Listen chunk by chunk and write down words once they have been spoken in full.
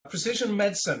Precision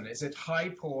medicine, is it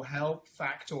hype or help,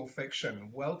 fact or fiction?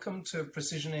 Welcome to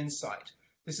Precision Insight.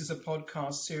 This is a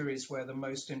podcast series where the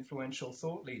most influential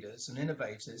thought leaders and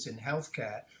innovators in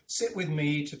healthcare sit with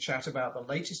me to chat about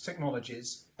the latest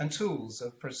technologies and tools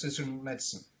of precision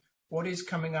medicine. What is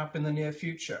coming up in the near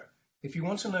future? If you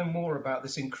want to know more about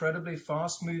this incredibly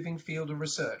fast-moving field of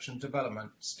research and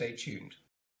development, stay tuned.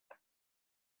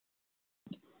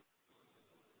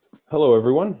 Hello,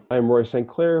 everyone. I'm Roy St.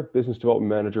 Clair, Business Development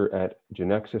Manager at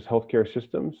Genexus Healthcare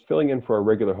Systems, filling in for our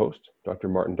regular host, Dr.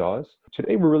 Martin Dawes.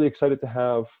 Today, we're really excited to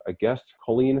have a guest,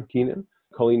 Colleen Keenan.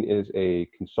 Colleen is a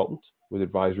consultant with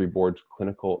Advisory Board's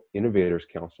Clinical Innovators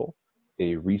Council,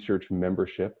 a research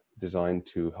membership designed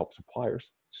to help suppliers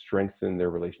strengthen their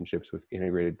relationships with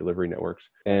integrated delivery networks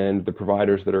and the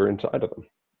providers that are inside of them.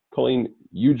 Colleen,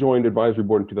 you joined Advisory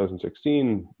Board in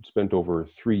 2016, spent over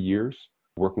 3 years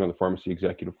working on the Pharmacy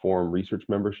Executive Forum research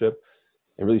membership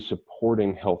and really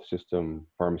supporting health system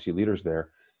pharmacy leaders there.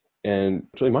 And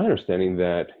it's really my understanding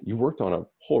that you worked on a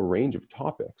whole range of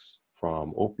topics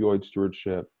from opioid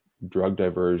stewardship, drug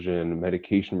diversion,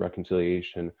 medication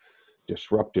reconciliation,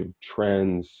 disruptive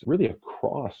trends, really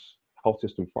across health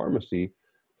system pharmacy,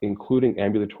 including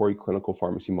ambulatory clinical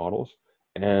pharmacy models,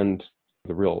 and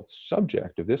the real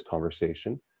subject of this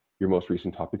conversation, your most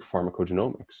recent topic,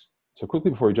 pharmacogenomics. So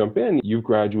quickly before we jump in, you've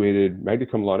graduated magna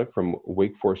cum laude from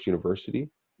Wake Forest University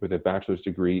with a bachelor's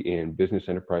degree in business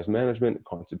enterprise management,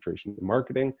 concentration in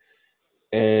marketing,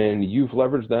 and you've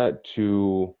leveraged that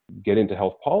to get into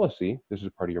health policy. This is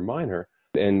part of your minor,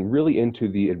 and really into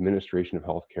the administration of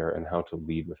healthcare and how to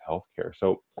lead with healthcare.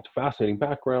 So it's a fascinating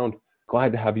background.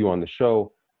 Glad to have you on the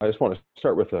show. I just want to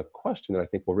start with a question that I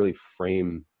think will really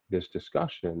frame this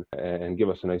discussion and give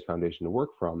us a nice foundation to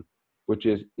work from, which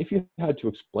is, if you had to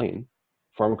explain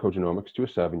pharmacogenomics to a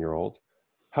 7-year-old,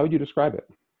 how would you describe it?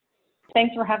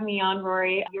 Thanks for having me on,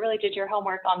 Rory. You really did your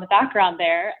homework on the background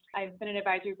there. I've been in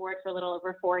advisory board for a little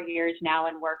over 4 years now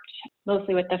and worked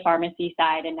mostly with the pharmacy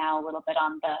side and now a little bit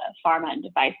on the pharma and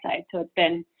device side. So it's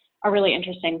been a really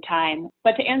interesting time.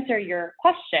 But to answer your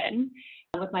question,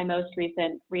 with my most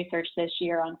recent research this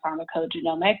year on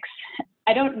pharmacogenomics,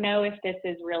 I don't know if this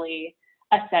is really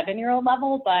a 7-year-old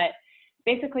level, but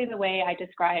basically the way I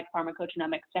describe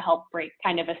pharmacogenomics to help break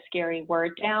kind of a scary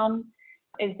word down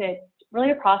is it's really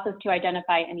a process to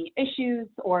identify any issues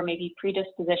or maybe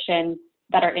predispositions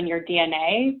that are in your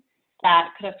DNA that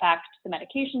could affect the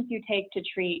medications you take to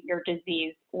treat your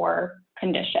disease or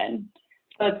condition.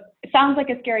 So it sounds like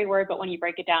a scary word, but when you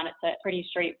break it down, it's a pretty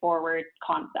straightforward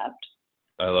concept.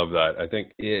 I love that. I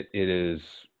think it is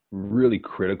really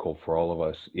critical for all of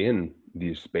us in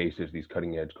these spaces, these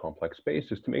cutting edge complex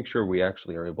spaces, to make sure we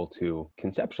actually are able to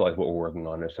conceptualize what we're working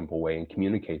on in a simple way and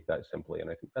communicate that simply. And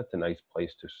I think that's a nice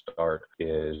place to start,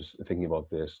 is thinking about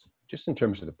this just in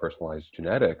terms of the personalized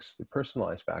genetics, the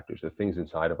personalized factors, the things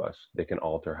inside of us that can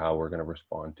alter how we're going to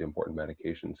respond to important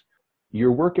medications.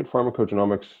 Your work at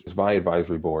pharmacogenomics is via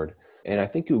advisory board, and I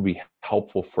think it would be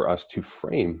helpful for us to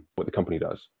frame what the company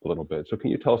does a little bit. So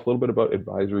can you tell us a little bit about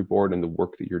advisory board and the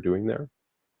work that you're doing there?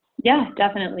 Yeah,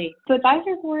 definitely. So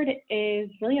Advisory Board is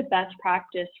really a best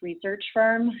practice research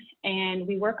firm, and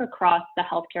we work across the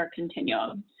healthcare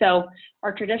continuum. So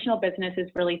our traditional business is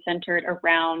really centered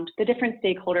around the different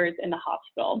stakeholders in the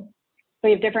hospital. So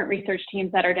we have different research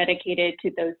teams that are dedicated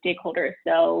to those stakeholders.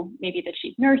 So maybe the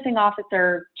chief nursing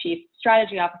officer, chief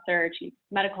strategy officer, chief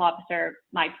medical officer,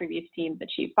 my previous team, the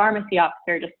chief pharmacy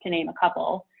officer, just to name a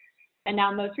couple. And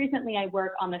now most recently, I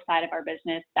work on the side of our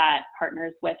business that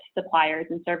partners with suppliers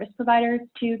and service providers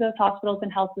to those hospitals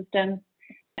and health systems.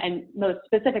 And most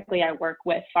specifically, I work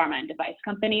with pharma and device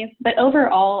companies. But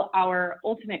overall, our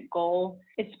ultimate goal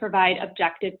is to provide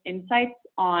objective insights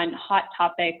on hot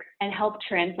topics and help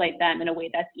translate them in a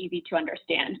way that's easy to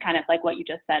understand, kind of like what you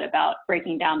just said about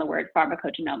breaking down the word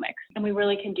pharmacogenomics. And we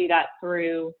really can do that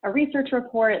through a research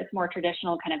report. It's more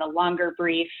traditional, kind of a longer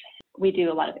brief. We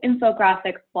do a lot of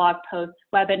infographics, blog posts,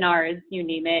 webinars, you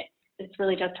name it. It's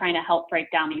really just trying to help break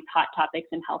down these hot topics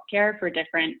in healthcare for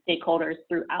different stakeholders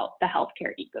throughout the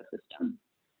healthcare ecosystem.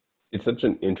 It's such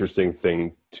an interesting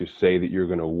thing to say that you're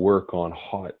going to work on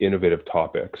hot, innovative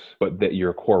topics, but that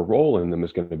your core role in them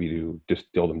is going to be to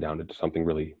distill them down into something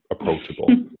really approachable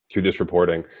through this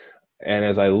reporting. And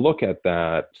as I look at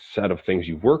that set of things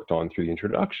you've worked on through the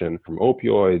introduction, from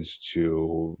opioids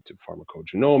to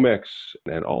pharmacogenomics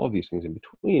and all of these things in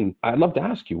between, I'd love to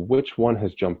ask you which one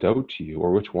has jumped out to you,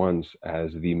 or which ones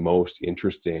as the most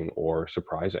interesting or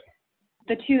surprising?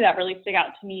 The two that really stick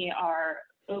out to me are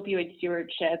opioid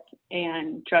stewardship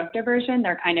and drug diversion.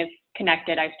 They're kind of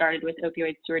connected. I started with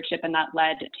opioid stewardship and that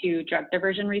led to drug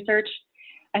diversion research.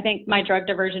 I think my drug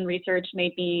diversion research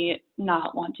made me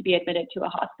not want to be admitted to a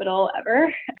hospital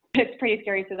ever. It's pretty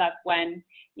scary. So that's when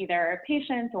either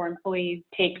patients or employees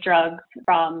take drugs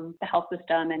from the health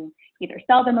system and either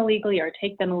sell them illegally or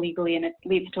take them illegally, and it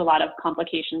leads to a lot of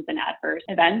complications and adverse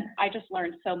events. I just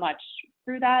learned so much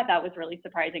through that. That was really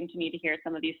surprising to me to hear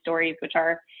some of these stories, which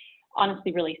are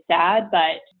honestly really sad,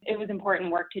 but it was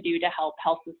important work to do to help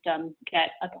health systems get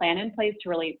a plan in place to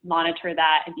really monitor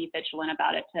that and be vigilant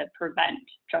about it to prevent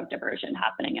drug diversion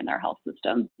happening in their health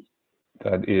systems.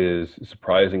 That is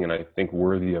surprising and I think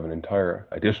worthy of an entire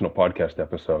additional podcast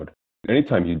episode.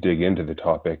 Anytime you dig into the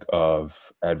topic of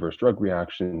adverse drug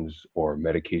reactions or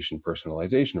medication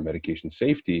personalization or medication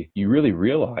safety, you really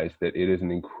realize that it is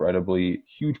an incredibly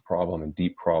huge problem and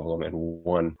deep problem, and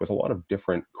one with a lot of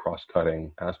different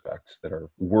cross-cutting aspects that are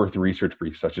worth research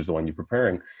briefs such as the one you're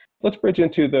preparing. Let's bridge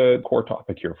into the core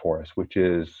topic here for us, which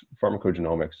is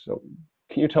pharmacogenomics. So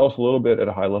can you tell us a little bit at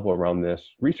a high level around this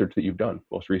research that you've done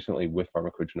most recently with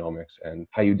pharmacogenomics and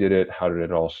how you did it, how did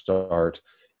it all start,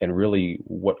 and really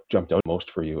what jumped out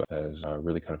most for you as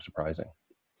really kind of surprising?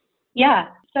 Yeah,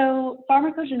 so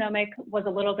pharmacogenomics was a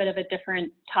little bit of a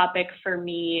different topic for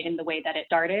me in the way that it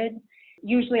started.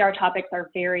 Usually our topics are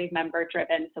very member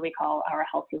driven, so we call our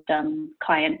health system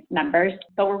client members,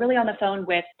 but we're really on the phone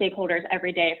with stakeholders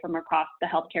every day from across the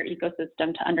healthcare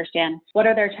ecosystem to understand what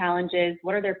are their challenges,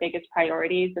 what are their biggest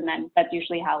priorities, and then that's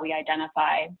usually how we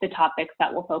identify the topics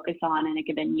that we'll focus on in a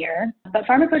given year. But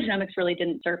pharmacogenomics really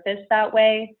didn't surface that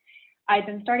way. I've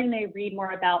been starting to read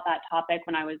more about that topic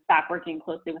when I was back working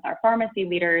closely with our pharmacy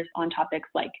leaders on topics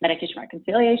like medication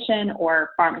reconciliation or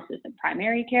pharmacists in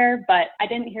primary care, but I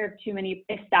didn't hear of too many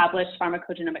established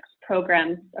pharmacogenomics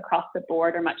programs across the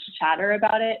board or much chatter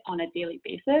about it on a daily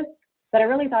basis. But I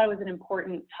really thought it was an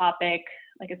important topic.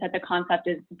 Like I said, the concept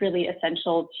is really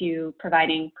essential to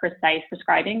providing precise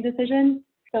prescribing decisions.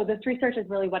 So this research is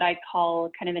really what I call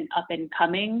kind of an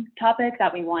up-and-coming topic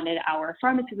that we wanted our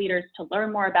pharmacy leaders to learn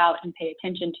more about and pay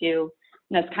attention to.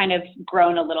 And that's kind of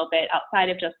grown a little bit outside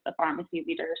of just the pharmacy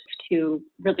leaders to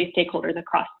really stakeholders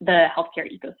across the healthcare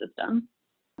ecosystem.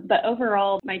 But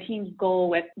overall, my team's goal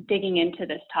with digging into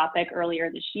this topic earlier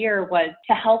this year was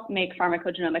to help make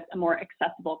pharmacogenomics a more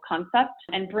accessible concept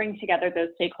and bring together those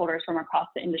stakeholders from across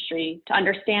the industry to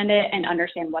understand it and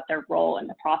understand what their role in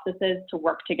the process is to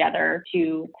work together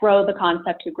to grow the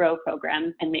concept, to grow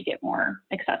programs and make it more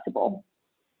accessible.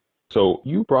 So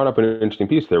you brought up an interesting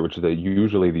piece there, which is that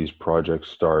usually these projects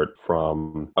start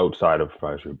from outside of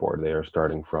advisory board. They are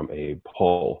starting from a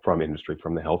pull from industry,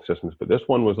 from the health systems. But this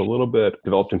one was a little bit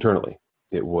developed internally.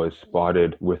 It was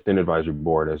spotted within advisory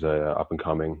board as a up and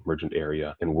coming emergent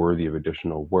area and worthy of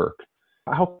additional work.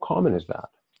 How common is that?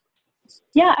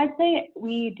 Yeah, I'd say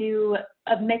we do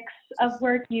a mix of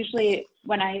work. Usually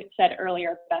when I said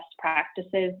earlier best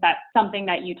practices, that's something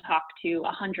that you talk to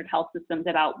 100 health systems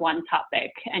about one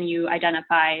topic and you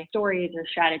identify stories or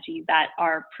strategies that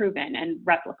are proven and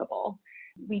replicable.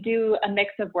 We do a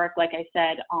mix of work, like I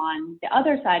said, on the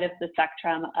other side of the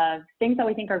spectrum of things that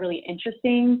we think are really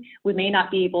interesting. We may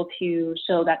not be able to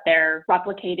show that they're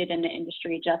replicated in the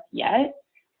industry just yet,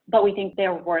 but we think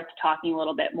they're worth talking a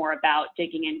little bit more about,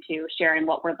 digging into, sharing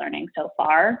what we're learning so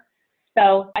far.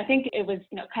 So I think it was,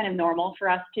 kind of normal for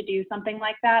us to do something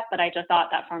like that, but I just thought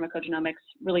that pharmacogenomics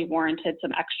really warranted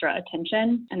some extra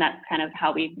attention, and that's kind of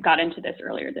how we got into this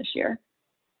earlier this year.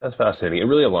 That's fascinating. It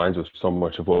really aligns with so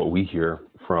much of what we hear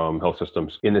from health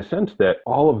systems in the sense that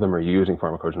all of them are using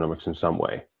pharmacogenomics in some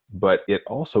way, but it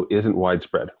also isn't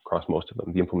widespread across most of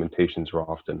them. The implementations are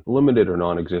often limited or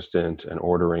non-existent, and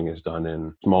ordering is done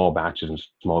in small batches and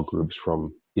small groups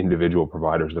from individual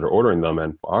providers that are ordering them.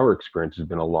 And our experience has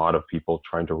been a lot of people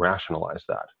trying to rationalize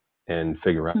that and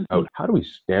figure out how do we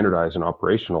standardize and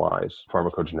operationalize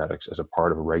pharmacogenetics as a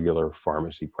part of a regular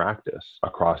pharmacy practice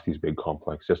across these big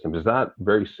complex systems. Is that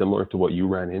very similar to what you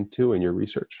ran into in your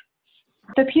research?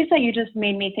 The piece that you just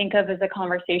made me think of is a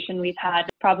conversation we've had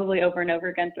probably over and over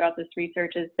again throughout this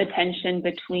research is the tension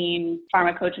between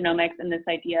pharmacogenomics and this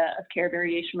idea of care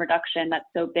variation reduction that's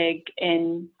so big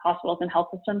in hospitals and health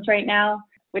systems right now,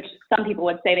 which some people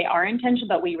would say they are in tension,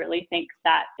 but we really think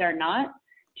that they're not.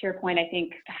 To your point, I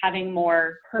think having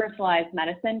more personalized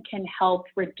medicine can help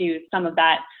reduce some of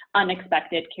that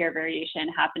unexpected care variation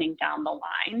happening down the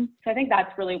line. So I think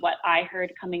that's really what I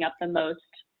heard coming up the most.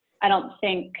 I don't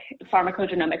think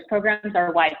pharmacogenomics programs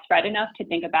are widespread enough to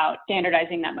think about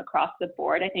standardizing them across the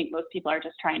board. I think most people are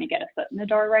just trying to get a foot in the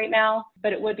door right now,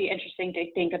 but it would be interesting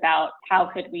to think about how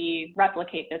could we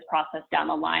replicate this process down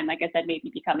the line, like I said,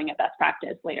 maybe becoming a best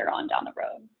practice later on down the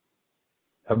road.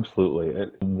 Absolutely.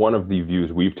 And one of the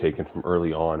views we've taken from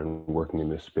early on in working in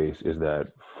this space is that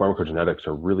pharmacogenetics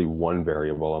are really one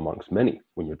variable amongst many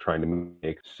when you're trying to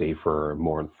make safer,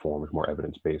 more informed, more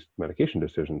evidence-based medication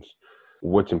decisions.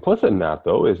 What's implicit in that,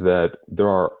 though, is that there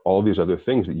are all these other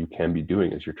things that you can be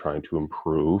doing as you're trying to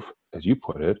improve, as you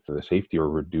put it, the safety or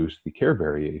reduce the care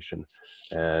variation.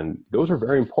 And those are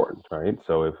very important, right?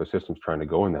 So if a system's trying to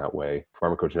go in that way,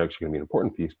 pharmacogenetics is going to be an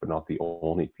important piece, but not the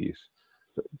only piece.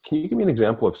 So can you give me an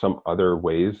example of some other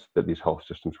ways that these health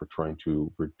systems were trying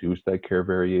to reduce that care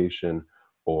variation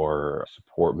or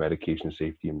support medication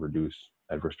safety and reduce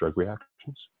adverse drug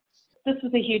reactions? This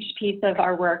was a huge piece of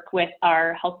our work with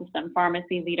our health system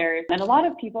pharmacy leaders. And a lot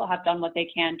of people have done what they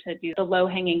can to do the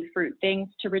low-hanging fruit things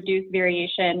to reduce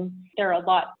variation. There are a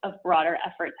lot of broader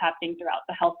efforts happening throughout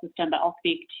the health system, but I'll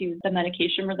speak to the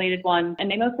medication-related ones.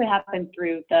 And they mostly happen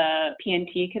through the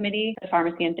P&T committee, the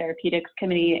Pharmacy and Therapeutics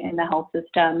Committee in the health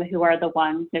system, who are the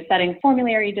ones setting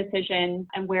formulary decisions.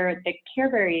 And where the care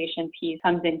variation piece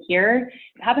comes in here,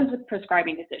 it happens with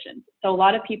prescribing decisions. So a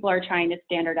lot of people are trying to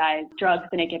standardize drugs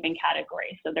in a given category.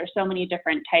 So there's so many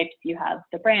different types. You have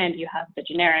the brand, you have the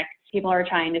generic. People are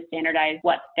trying to standardize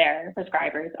what their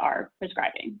prescribers are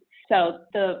prescribing. So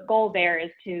the goal there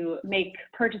is to make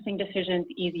purchasing decisions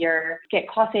easier, get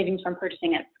cost savings from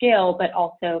purchasing at scale, but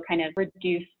also kind of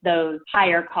reduce those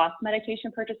higher cost medication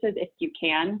purchases if you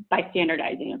can by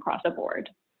standardizing across the board.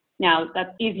 Now,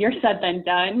 that's easier said than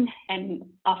done and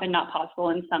often not possible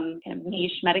in some kind of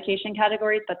niche medication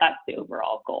categories, but that's the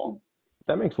overall goal.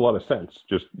 That makes a lot of sense.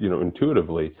 Just,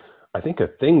 intuitively, I think a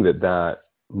thing that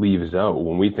leaves out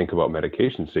when we think about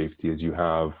medication safety is you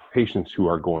have patients who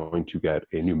are going to get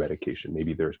a new medication.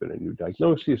 Maybe there's been a new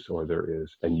diagnosis or there is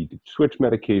a need to switch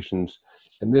medications.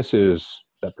 And this is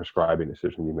that prescribing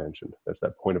decision you mentioned. That's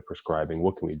that point of prescribing.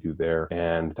 What can we do there?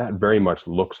 And that very much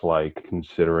looks like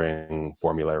considering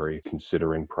formulary,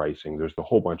 considering pricing. There's a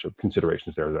whole bunch of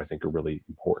considerations there that I think are really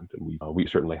important, and we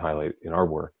certainly highlight in our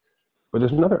work. But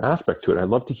there's another aspect to it. I'd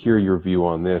love to hear your view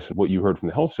on this, what you heard from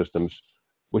the health systems,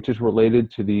 which is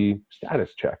related to the status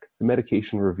check, the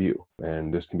medication review.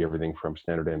 And this can be everything from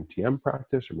standard MTM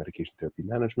practice or medication therapy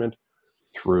management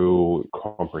through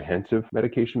comprehensive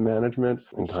medication management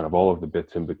and kind of all of the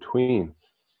bits in between.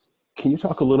 Can you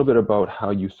talk a little bit about how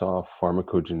you saw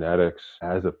pharmacogenetics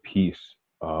as a piece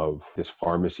of this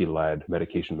pharmacy-led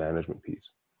medication management piece?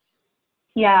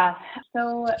 Yeah,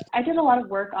 so I did a lot of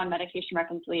work on medication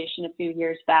reconciliation a few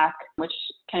years back, which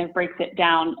kind of breaks it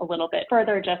down a little bit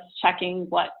further, just checking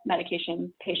what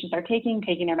medication patients are taking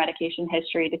their medication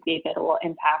history to see if it will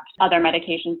impact other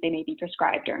medications they may be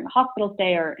prescribed during a hospital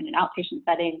stay or in an outpatient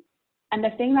setting. And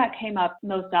the thing that came up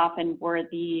most often were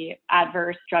the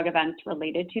adverse drug events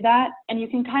related to that. And you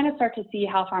can kind of start to see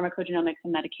how pharmacogenomics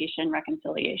and medication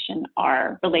reconciliation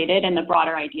are related. And the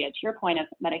broader idea, to your point, of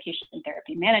medication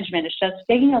therapy management is just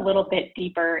digging a little bit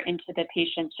deeper into the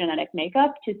patient's genetic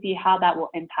makeup to see how that will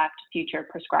impact future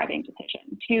prescribing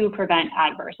decisions to prevent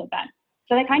adverse events.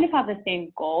 So they kind of have the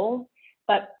same goal,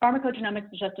 but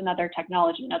pharmacogenomics is just another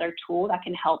technology, another tool that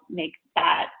can help make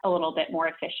that a little bit more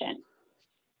efficient.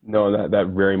 No, that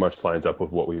very much lines up with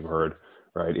what we've heard,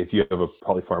 right? If you have a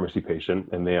polypharmacy patient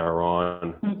and they are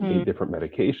on 8 different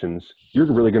medications,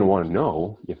 you're really going to want to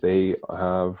know if they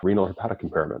have renal hepatic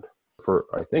impairment for,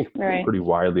 I think, pretty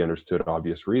widely understood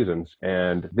obvious reasons.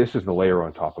 And this is the layer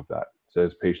on top of that. So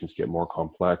as patients get more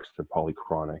complex, they're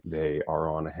polychronic, they are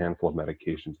on a handful of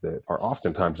medications that are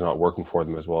oftentimes not working for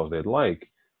them as well as they'd like.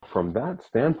 From that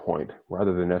standpoint,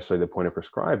 rather than necessarily the point of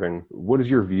prescribing, what is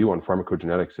your view on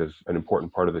pharmacogenetics as an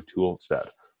important part of the tool set?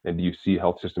 And do you see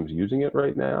health systems using it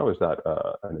right now? Is that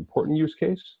an important use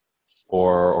case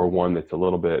or one that's a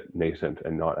little bit nascent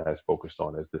and not as focused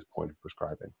on as this point of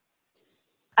prescribing?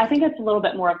 I think it's a little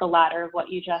bit more of the latter of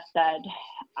what you just said.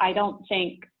 I don't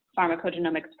think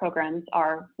pharmacogenomics programs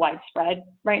are widespread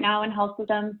right now in health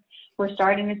systems. We're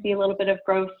starting to see a little bit of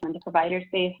growth in the provider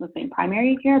space, mostly in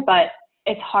primary care, but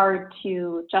it's hard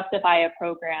to justify a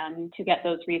program to get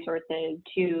those resources,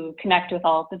 to connect with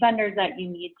all of the vendors that you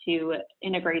need to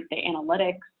integrate the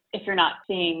analytics if you're not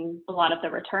seeing a lot of the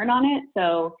return on it.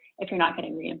 So if you're not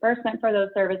getting reimbursement for those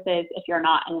services, if you're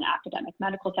not in an academic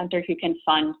medical center who can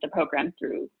fund the program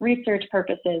through research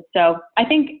purposes. So I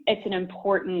think it's an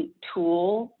important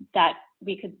tool that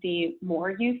we could see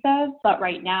more use of, but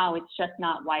right now it's just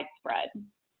not widespread.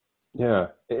 Yeah,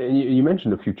 and you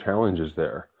mentioned a few challenges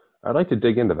there. I'd like to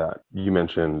dig into that. You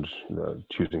mentioned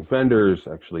choosing vendors,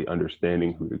 actually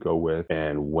understanding who to go with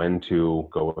and when to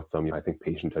go with them. I think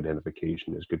patient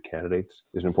identification as good candidates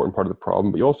is an important part of the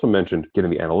problem. But you also mentioned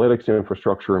getting the analytics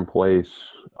infrastructure in place,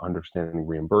 understanding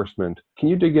reimbursement. Can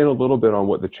you dig in a little bit on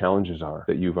what the challenges are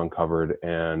that you've uncovered,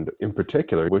 and in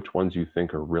particular, which ones you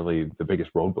think are really the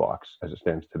biggest roadblocks as it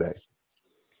stands today?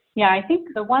 Yeah, I think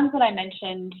the ones that I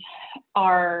mentioned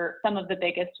are some of the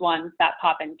biggest ones that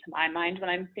pop into my mind when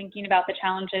I'm thinking about the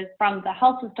challenges from the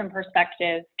health system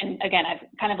perspective. And again, I've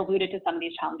kind of alluded to some of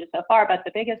these challenges so far, but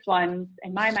the biggest ones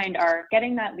in my mind are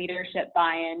getting that leadership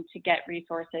buy-in to get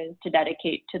resources to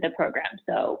dedicate to the program.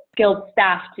 So skilled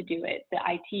staff to do it, the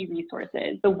IT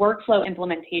resources, the workflow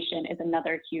implementation is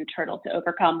another huge hurdle to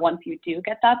overcome once you do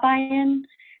get that buy-in.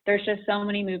 There's just so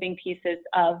many moving pieces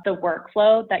of the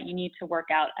workflow that you need to work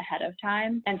out ahead of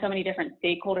time, and so many different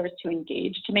stakeholders to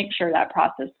engage to make sure that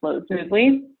process flows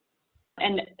smoothly.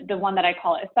 And the one that I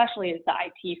call it especially is the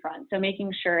IT front. So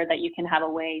making sure that you can have a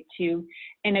way to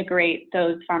integrate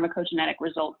those pharmacogenetic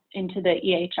results into the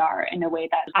EHR in a way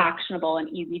that's actionable and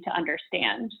easy to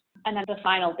understand. And then the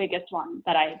final biggest one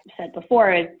that I said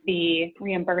before is the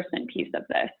reimbursement piece of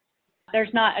this.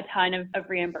 There's not a ton of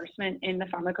reimbursement in the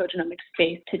pharmacogenomics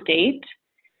space to date.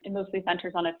 It mostly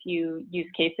centers on a few use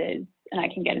cases, and I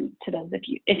can get into those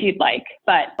if you'd like.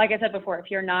 But like I said before, if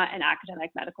you're not an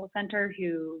academic medical center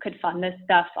who could fund this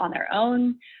stuff on their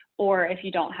own, or if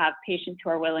you don't have patients who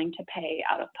are willing to pay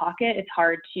out of pocket, it's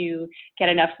hard to get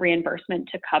enough reimbursement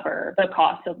to cover the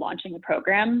cost of launching a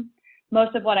program.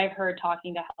 Most of what I've heard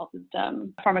talking to health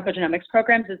system pharmacogenomics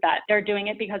programs is that they're doing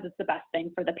it because it's the best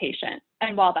thing for the patient.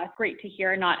 And while that's great to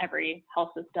hear, not every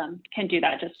health system can do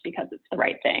that just because it's the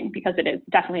right thing, because it is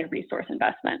definitely a resource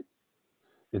investment.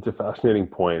 It's a fascinating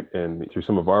point. And through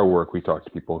some of our work, we talk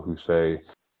to people who say,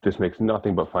 this makes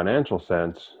nothing but financial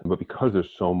sense, but because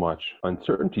there's so much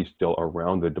uncertainty still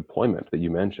around the deployment that you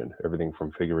mentioned, everything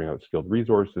from figuring out skilled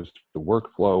resources to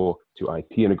workflow to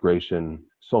IT integration,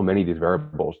 so many of these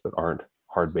variables that aren't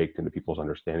hard baked into people's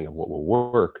understanding of what will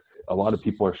work, a lot of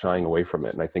people are shying away from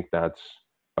it. And I think that's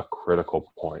a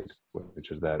critical point,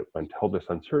 which is that until this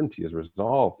uncertainty is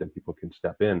resolved and people can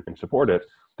step in and support it,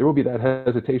 there will be that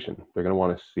hesitation. They're going to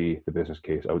want to see the business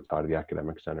case outside of the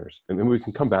academic centers. And then we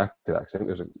can come back to that, because I think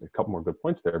there's a couple more good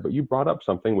points there. But you brought up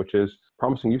something which is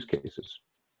promising use cases.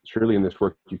 Surely in this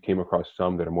work, you came across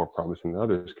some that are more promising than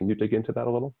others. Can you dig into that a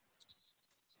little?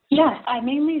 Yes, I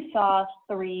mainly saw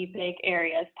three big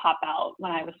areas pop out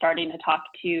when I was starting to talk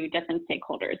to different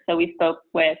stakeholders. So we spoke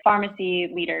with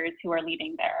pharmacy leaders who are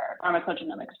leading their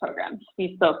pharmacogenomics programs.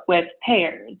 We spoke with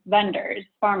payers, vendors,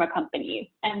 pharma companies.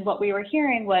 And what we were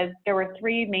hearing was there were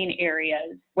three main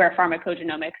areas where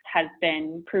pharmacogenomics has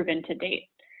been proven to date.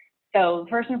 So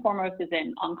first and foremost is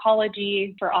in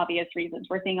oncology, for obvious reasons.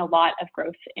 We're seeing a lot of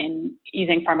growth in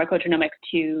using pharmacogenomics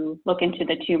to look into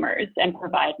the tumors and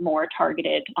provide more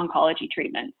targeted oncology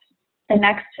treatments. The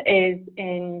next is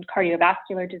in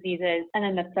cardiovascular diseases, and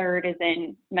then the third is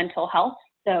in mental health,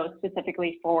 so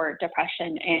specifically for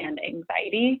depression and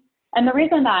anxiety. And the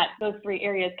reason that those three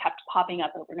areas kept popping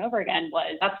up over and over again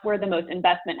was that's where the most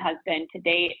investment has been to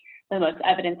date. The most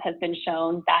evidence has been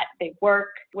shown that they work,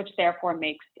 which therefore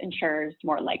makes insurers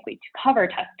more likely to cover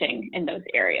testing in those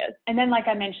areas. And then, like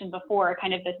I mentioned before,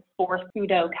 kind of this fourth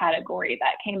pseudo category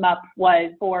that came up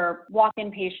was for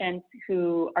walk-in patients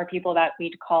who are people that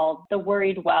we'd call the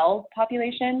worried well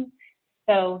population.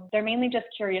 So they're mainly just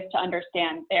curious to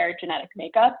understand their genetic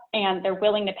makeup, and they're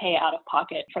willing to pay out of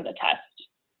pocket for the test.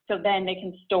 So then they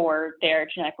can store their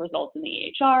genetic results in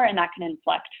the EHR, and that can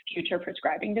inflect future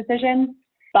prescribing decisions.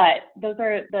 But those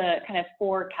are the kind of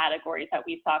four categories that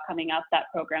we saw coming up that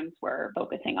programs were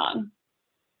focusing on.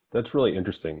 That's really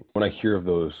interesting. When I hear of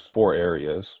those four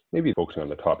areas, maybe focusing on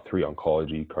the top three,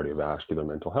 oncology, cardiovascular,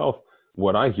 mental health,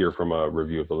 what I hear from a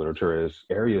review of the literature is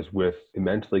areas with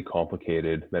immensely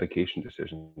complicated medication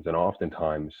decisions, and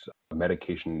oftentimes a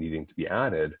medication needing to be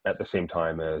added at the same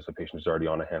time as a patient is already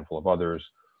on a handful of others.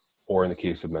 Or in the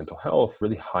case of mental health,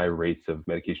 really high rates of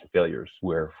medication failures,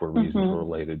 where for reasons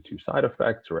related to side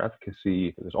effects or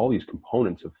efficacy, there's all these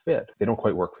components of fit. They don't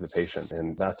quite work for the patient.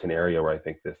 And that's an area where I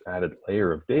think this added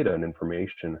layer of data and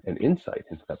information and insight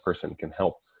into that person can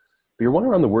help. But your one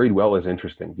around the worried well is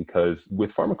interesting, because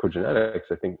with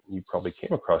pharmacogenetics, I think you probably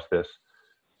came across this,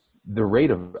 the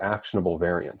rate of actionable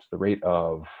variants, the rate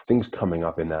of things coming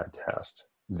up in that test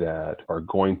that are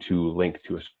going to link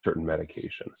to a certain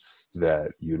medication,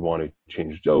 that you'd want to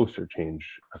change dose or change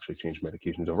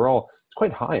medications overall, it's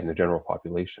quite high in the general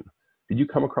population. Did you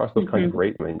come across those kinds of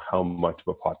rates? I mean, how much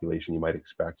of a population you might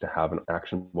expect to have an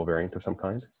actionable variant of some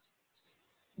kind?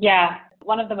 Yeah,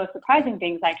 one of the most surprising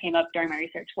things that came up during my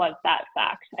research was that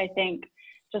fact. I think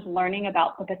just learning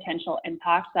about the potential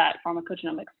impact that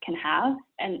pharmacogenomics can have.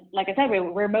 And like I said,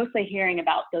 we're mostly hearing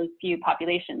about those few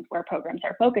populations where programs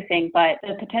are focusing, but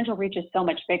the potential reach is so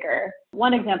much bigger.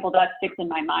 One example that sticks in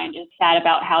my mind is that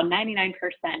about how 99%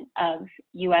 of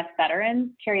US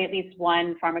veterans carry at least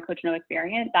one pharmacogenomic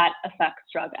variant that affects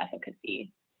drug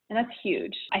efficacy. And that's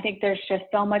huge. I think there's just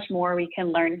so much more we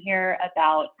can learn here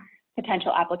about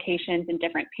potential applications in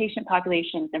different patient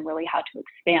populations and really how to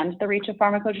expand the reach of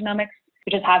pharmacogenomics.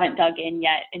 We just haven't dug in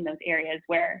yet in those areas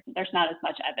where there's not as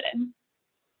much evidence.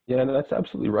 Yeah, no, that's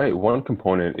absolutely right. One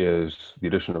component is the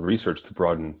addition of research to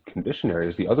broaden condition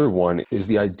areas. The other one is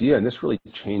the idea, and this really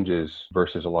changes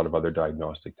versus a lot of other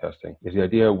diagnostic testing, is the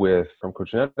idea with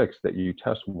pharmacogenetics that you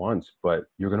test once, but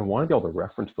you're going to want to be able to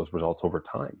reference those results over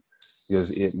time. Because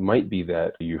it might be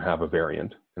that you have a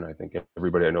variant, and I think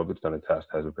everybody I know that's done a test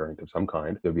has a variant of some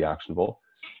kind that would be actionable.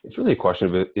 It's really a question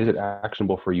of, is it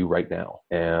actionable for you right now?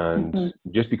 And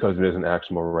just because it isn't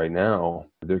actionable right now,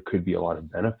 there could be a lot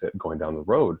of benefit going down the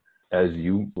road, as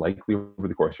you likely over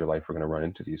the course of your life are going to run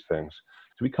into these things.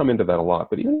 So we come into that a lot,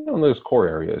 but even on those core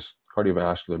areas,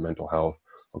 cardiovascular, mental health,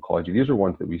 oncology, these are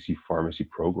ones that we see pharmacy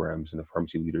programs and the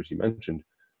pharmacy leaders you mentioned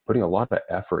putting a lot of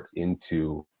effort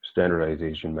into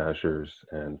standardization measures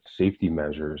and safety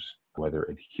measures, whether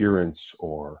adherence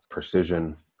or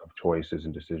precision of choices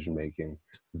and decision making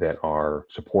that are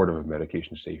supportive of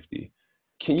medication safety.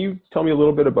 Can you tell me a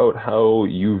little bit about how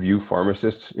you view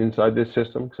pharmacists inside this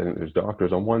system? Because I think there's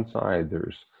doctors on one side,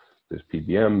 there's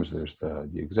PBMs, there's the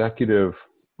executive.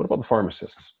 What about the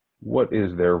pharmacists? What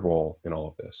is their role in all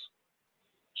of this?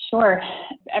 Sure.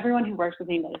 Everyone who works with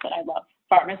me knows that I love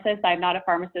pharmacists. I'm not a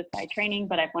pharmacist by training,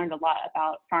 but I've learned a lot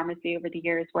about pharmacy over the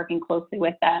years working closely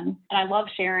with them. And I love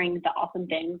sharing the awesome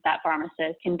things that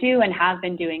pharmacists can do and have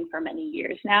been doing for many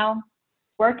years now.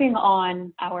 Working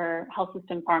on our health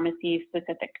system pharmacy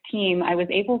specific team, I was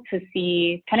able to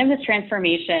see kind of this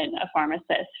transformation of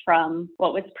pharmacists from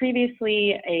what was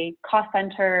previously a cost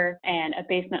center and a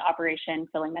basement operation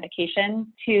filling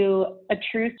medication to a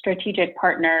true strategic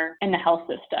partner in the health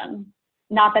system.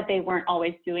 Not that they weren't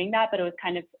always doing that, but it was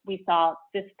kind of, we saw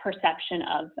this perception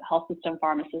of health system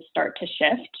pharmacists start to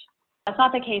shift. That's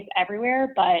not the case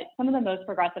everywhere, but some of the most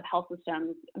progressive health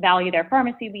systems value their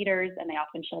pharmacy leaders, and they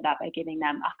often show that by giving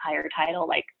them a higher title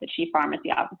like the chief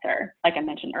pharmacy officer, like I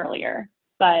mentioned earlier.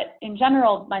 But in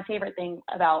general, my favorite thing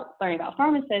about learning about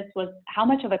pharmacists was how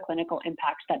much of a clinical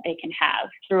impact that they can have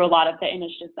through a lot of the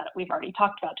initiatives that we've already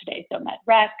talked about today. So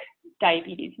MedRec,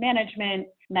 diabetes management,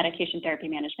 medication therapy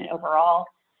management overall.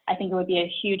 I think it would be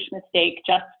a huge mistake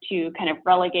just to kind of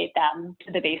relegate them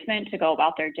to the basement to go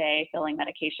about their day filling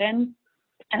medications.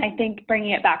 And I think bringing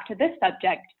it back to this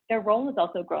subject, their role is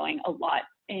also growing a lot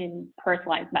in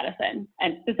personalized medicine,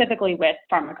 and specifically with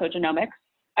pharmacogenomics.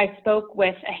 I spoke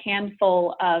with a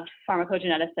handful of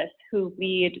pharmacogeneticists who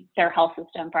lead their health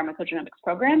system pharmacogenomics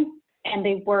programs, and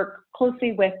they work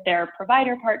closely with their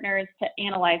provider partners to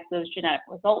analyze those genetic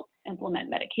results, implement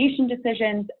medication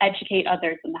decisions, educate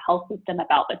others in the health system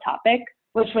about the topic,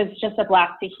 which was just a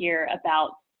blast to hear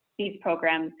about these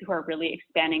programs who are really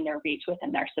expanding their reach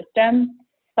within their system.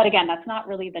 But again, that's not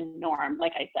really the norm.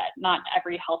 Like I said, not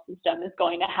every health system is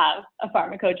going to have a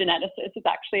pharmacogeneticist. It's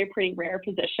actually a pretty rare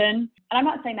position. And I'm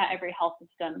not saying that every health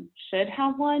system should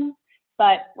have one,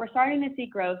 but we're starting to see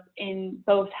growth in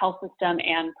both health system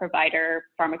and provider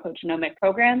pharmacogenomic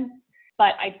programs.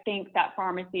 But I think that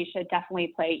pharmacy should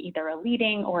definitely play either a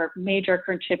leading or major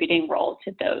contributing role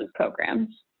to those programs.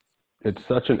 It's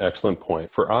such an excellent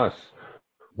point. For us,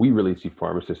 we really see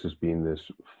pharmacists as being this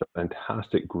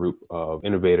fantastic group of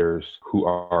innovators who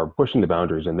are pushing the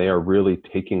boundaries, and they are really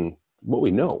taking what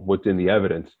we know, what's in the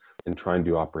evidence, and trying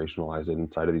to operationalize it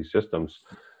inside of these systems.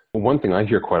 One thing I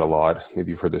hear quite a lot,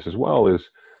 maybe you've heard this as well, is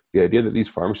the idea that these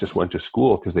pharmacists went to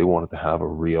school because they wanted to have a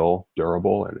real,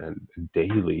 durable, and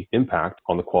daily impact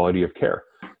on the quality of care.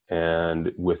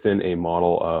 And within a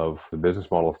model of the business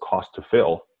model of cost to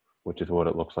fill, which is what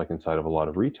it looks like inside of a lot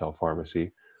of retail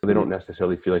pharmacy, they don't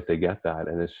necessarily feel like they get that.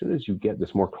 And as soon as you get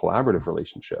this more collaborative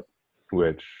relationship,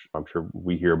 which I'm sure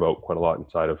we hear about quite a lot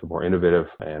inside of the more innovative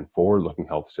and forward-looking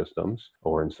health systems,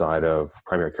 or inside of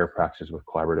primary care practices with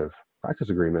collaborative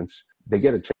practice agreements, they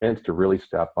get a chance to really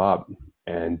step up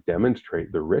and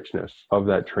demonstrate the richness of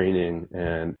that training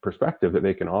and perspective that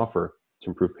they can offer to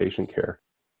improve patient care.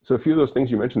 So a few of those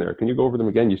things you mentioned there, can you go over them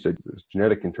again? You said there's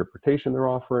genetic interpretation they're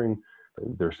offering,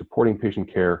 they're supporting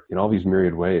patient care in all these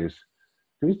myriad ways.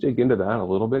 Can we dig into that a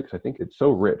little bit? Because I think it's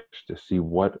so rich to see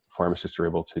what pharmacists are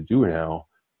able to do now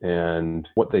and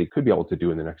what they could be able to do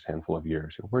in the next handful of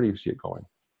years. Where do you see it going?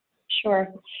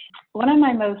 Sure. One of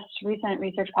my most recent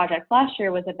research projects last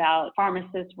year was about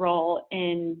pharmacists' role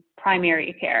in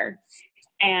primary care.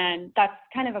 And that's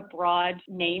kind of a broad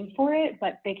name for it,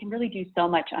 but they can really do so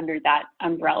much under that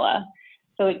umbrella.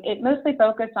 So it mostly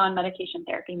focused on medication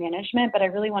therapy management, but I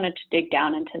really wanted to dig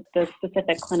down into the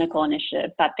specific clinical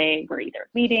initiatives that they were either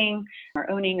leading or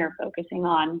owning or focusing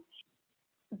on.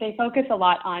 They focus a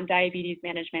lot on diabetes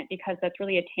management because that's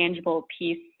really a tangible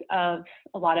piece of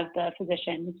a lot of the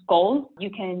physicians' goals. You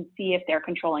can see if they're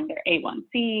controlling their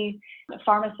A1C. The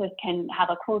pharmacists can have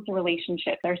a closer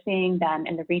relationship. They're seeing them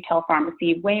in the retail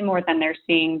pharmacy way more than they're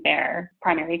seeing their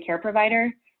primary care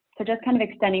provider. So just kind of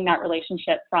extending that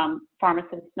relationship from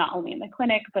pharmacists not only in the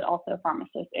clinic, but also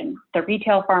pharmacists in the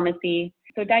retail pharmacy.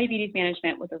 So diabetes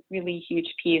management was a really huge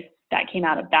piece that came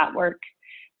out of that work.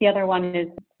 The other one is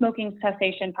smoking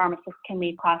cessation. Pharmacists can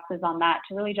lead classes on that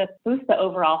to really just boost the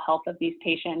overall health of these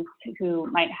patients who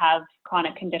might have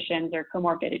chronic conditions or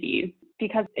comorbidities,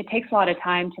 because it takes a lot of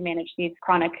time to manage these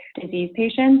chronic disease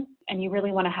patients, and you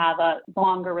really want to have a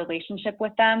longer relationship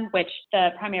with them, which the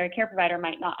primary care provider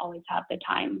might not always have the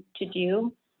time to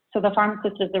do. So the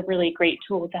pharmacist is a really great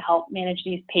tool to help manage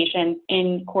these patients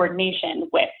in coordination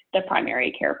with the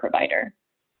primary care provider.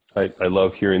 I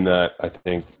love hearing that. I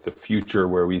think the future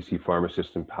where we see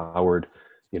pharmacists empowered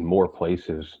in more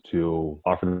places to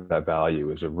offer that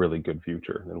value is a really good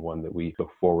future and one that we look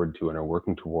forward to and are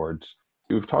working towards.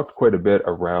 We've talked quite a bit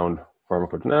around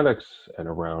pharmacogenetics and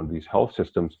around these health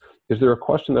systems. Is there a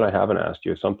question that I haven't asked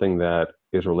you, something that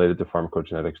is related to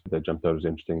pharmacogenetics that jumped out as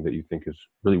interesting that you think is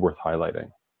really worth highlighting?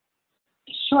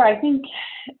 Sure. I think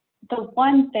the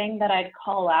one thing that I'd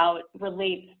call out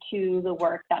relates to the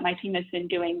work that my team has been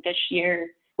doing this year,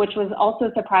 which was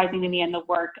also surprising to me in the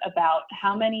work about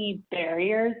how many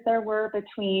barriers there were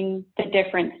between the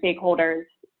different stakeholders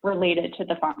related to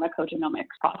the pharmacogenomics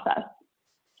process.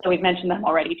 So we've mentioned them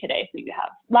already today. So you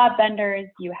have lab vendors,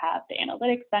 you have the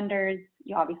analytics vendors,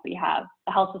 you obviously have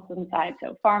the health system side,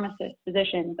 so pharmacists,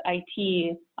 physicians,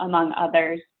 IT, among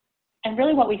others. And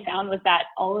really what we found was that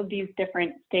all of these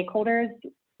different stakeholders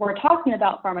were talking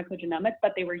about pharmacogenomics,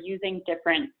 but they were using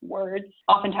different words,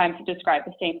 oftentimes to describe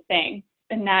the same thing.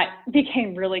 And that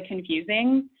became really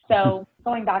confusing. So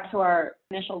going back to our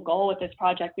initial goal with this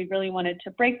project, we really wanted to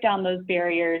break down those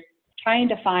barriers, try and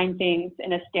define things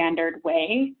in a standard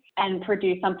way, and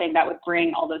produce something that would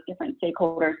bring all those different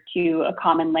stakeholders to a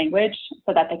common language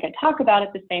so that they could talk about it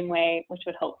the same way, which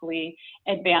would hopefully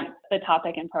advance the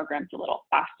topic and programs a little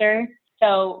faster.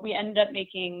 So we ended up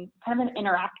making kind of an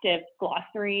interactive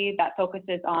glossary that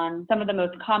focuses on some of the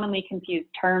most commonly confused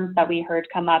terms that we heard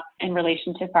come up in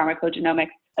relation to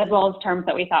pharmacogenomics, as well as terms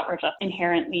that we thought were just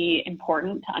inherently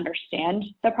important to understand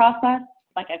the process.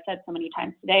 Like I've said so many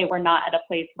times today, we're not at a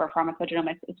place where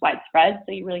pharmacogenomics is widespread,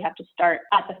 so you really have to start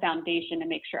at the foundation and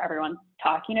make sure everyone's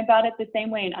talking about it the same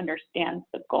way and understands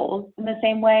the goals in the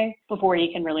same way before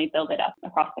you can really build it up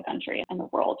across the country and the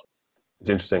world. It's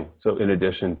interesting. So in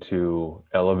addition to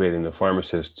elevating the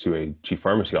pharmacist to a chief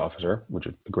pharmacy officer, which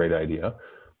is a great idea,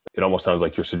 it almost sounds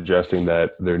like you're suggesting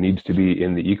that there needs to be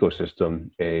in the ecosystem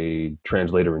a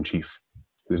translator-in-chief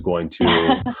who's going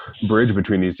to bridge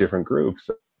between these different groups.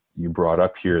 You brought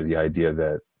up here the idea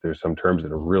that there's some terms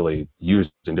that are really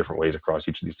used in different ways across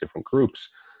each of these different groups.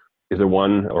 Is there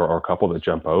one or a couple that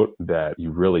jump out that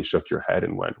you really shook your head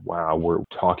and went, wow, we're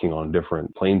talking on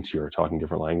different planes here, talking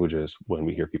different languages when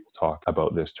we hear people talk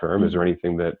about this term? Is there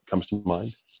anything that comes to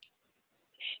mind?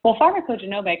 Well,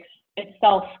 pharmacogenomics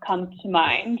itself comes to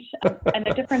mind. And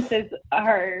the differences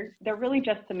they're really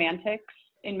just semantics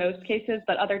in most cases,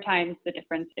 but other times the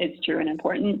difference is true and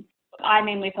important. I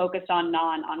mainly focused on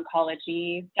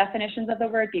non-oncology definitions of the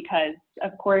word because,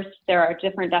 of course, there are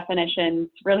different definitions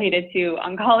related to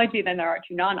oncology than there are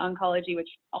to non-oncology, which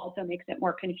also makes it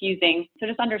more confusing. So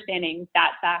just understanding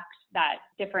that fact that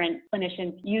different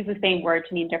clinicians use the same word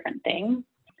to mean different things.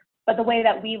 But the way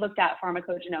that we looked at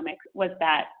pharmacogenomics was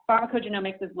that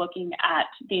pharmacogenomics is looking at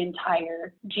the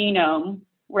entire genome,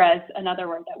 whereas another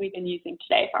word that we've been using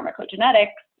today,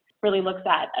 pharmacogenetics, really looks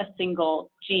at a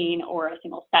single gene or a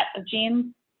single set of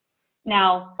genes.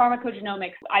 Now,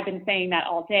 pharmacogenomics, I've been saying that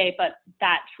all day, but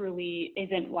that truly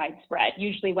isn't widespread.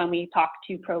 Usually when we talk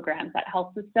to programs at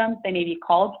health systems, they may be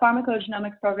called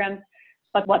pharmacogenomics programs,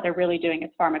 but what they're really doing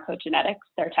is pharmacogenetics.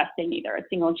 They're testing either a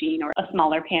single gene or a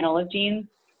smaller panel of genes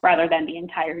rather than the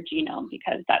entire genome,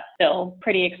 because that's still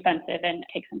pretty expensive and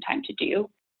takes some time to do.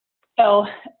 So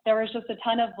there was just a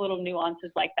ton of little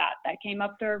nuances like that came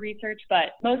up through our research,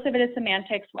 but most of it is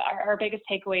semantics. Our biggest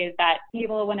takeaway is that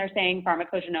people, when they're saying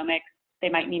pharmacogenomics, They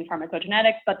might mean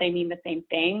pharmacogenetics, but they mean the same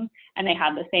thing, and they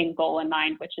have the same goal in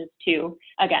mind, which is to,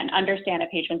 again, understand a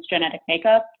patient's genetic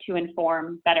makeup to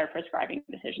inform better prescribing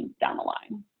decisions down the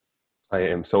line. I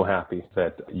am so happy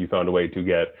that you found a way to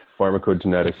get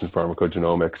pharmacogenetics and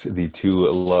pharmacogenomics, the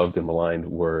two loved and maligned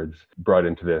words, brought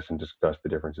into this and discuss the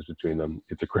differences between them.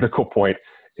 It's a critical point.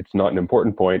 It's not an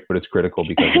important point, but it's critical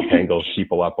because it tangles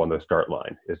people up on the start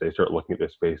line as they start looking at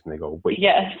this space and they go, wait,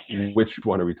 yes. Which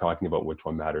one are we talking about? Which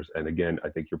one matters? And again, I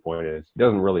think your point is it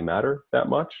doesn't really matter that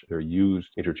much. They're used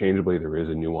interchangeably. There is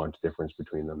a nuanced difference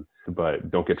between them,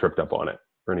 but don't get tripped up on it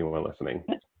for anyone listening.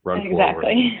 Run forward.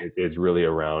 It's really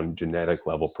around genetic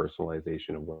level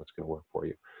personalization of what's going to work for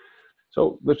you.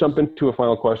 So let's jump into a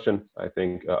final question. I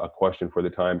think a question for the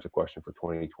times, a question for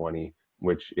 2020,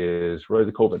 which is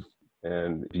related to COVID.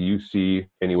 And do you see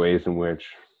any ways in which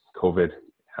COVID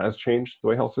has changed the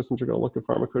way health systems are going to look at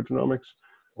pharmacogenomics?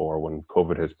 Or when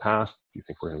COVID has passed, do you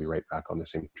think we're going to be right back on the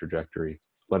same trajectory?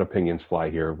 Let opinions fly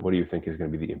here. What do you think is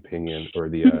going to be the opinion or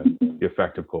the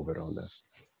effect of COVID on this?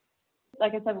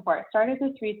 Like I said before, I started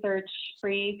this research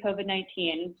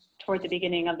pre-COVID-19 toward the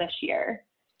beginning of this year.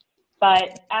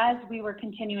 But as we were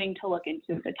continuing to look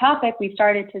into the topic, we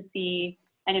started to see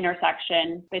an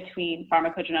intersection between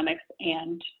pharmacogenomics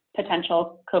and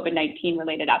potential COVID-19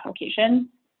 related applications.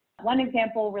 One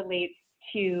example relates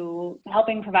to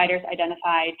helping providers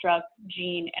identify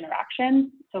drug-gene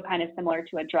interactions, so kind of similar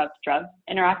to a drug-drug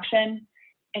interaction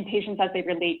in patients as they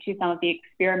relate to some of the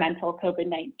experimental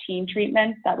COVID-19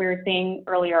 treatments that we were seeing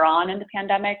earlier on in the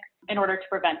pandemic in order to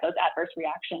prevent those adverse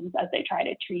reactions as they try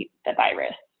to treat the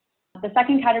virus. The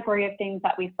second category of things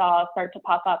that we saw start to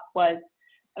pop up was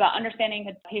about understanding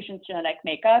a patient's genetic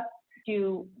makeup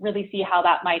to really see how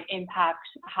that might impact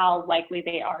how likely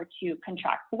they are to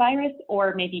contract the virus,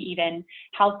 or maybe even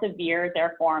how severe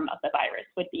their form of the virus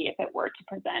would be if it were to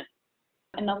present.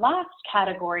 And the last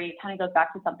category kind of goes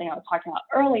back to something I was talking about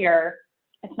earlier.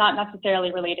 It's not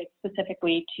necessarily related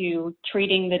specifically to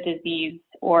treating the disease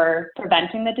or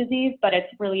preventing the disease, but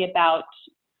it's really about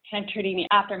kind of treating the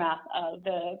aftermath of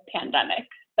the pandemic.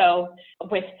 So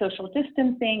with social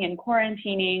distancing and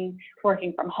quarantining,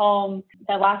 working from home,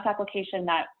 the last application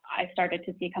that I started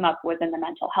to see come up was in the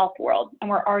mental health world. And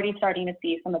we're already starting to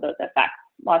see some of those effects.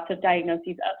 Lots of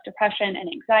diagnoses of depression and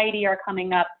anxiety are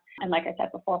coming up. And like I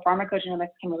said before, pharmacogenomics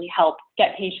can really help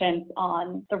get patients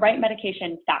on the right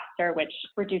medication faster, which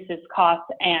reduces costs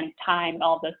and time,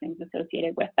 all of those things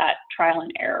associated with that trial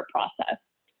and error process.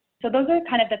 So those are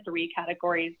kind of the three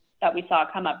categories that we saw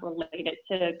come up related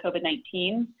to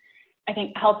COVID-19. I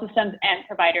think health systems and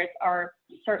providers are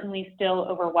certainly still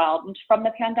overwhelmed from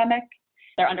the pandemic.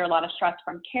 They're under a lot of stress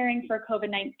from caring for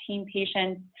COVID-19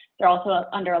 patients. They're also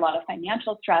under a lot of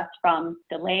financial stress from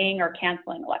delaying or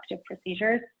canceling elective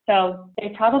procedures. So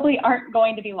they probably aren't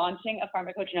going to be launching a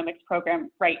pharmacogenomics program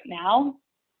right now.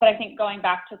 But I think going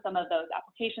back to some of those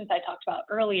applications I talked about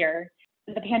earlier,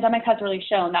 the pandemic has really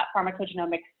shown that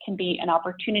pharmacogenomics can be an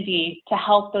opportunity to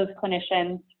help those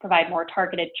clinicians provide more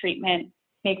targeted treatment,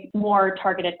 make more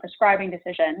targeted prescribing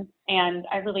decisions. And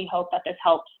I really hope that this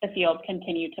helps the field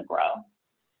continue to grow.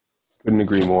 Couldn't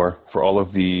agree more. For all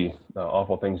of the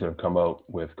awful things that have come out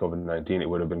with COVID-19, it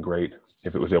would have been great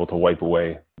if it was able to wipe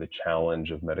away the challenge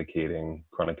of medicating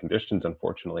chronic conditions.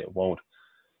 Unfortunately, it won't.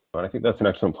 And I think that's an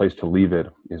excellent place to leave it,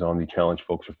 is on the challenge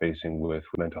folks are facing with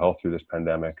mental health through this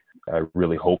pandemic. I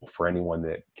really hope for anyone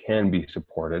that can be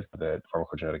supported, that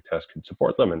pharmacogenetic tests can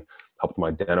support them and help them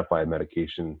identify a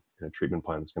medication and a treatment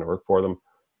plan that's going to work for them.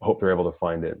 I hope they're able to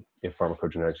find it. If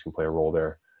pharmacogenetics can play a role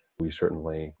there, we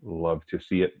certainly love to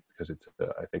see it because it's,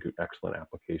 I think, an excellent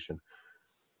application.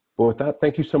 But with that,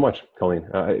 thank you so much, Colleen.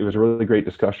 It was a really great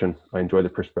discussion. I enjoy the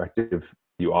perspective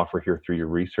you offer here through your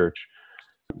research.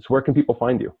 So where can people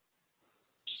find you?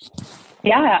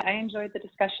 Yeah, I enjoyed the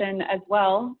discussion as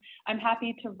well. I'm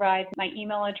happy to provide my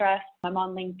email address. I'm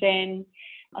on LinkedIn.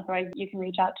 Otherwise, you can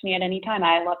reach out to me at any time.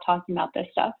 I love talking about this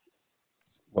stuff.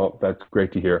 Well, that's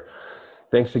great to hear.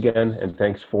 Thanks again, and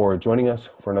thanks for joining us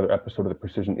for another episode of the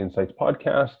Precision Insights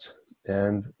podcast.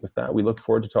 And with that, we look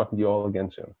forward to talking to you all again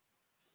soon.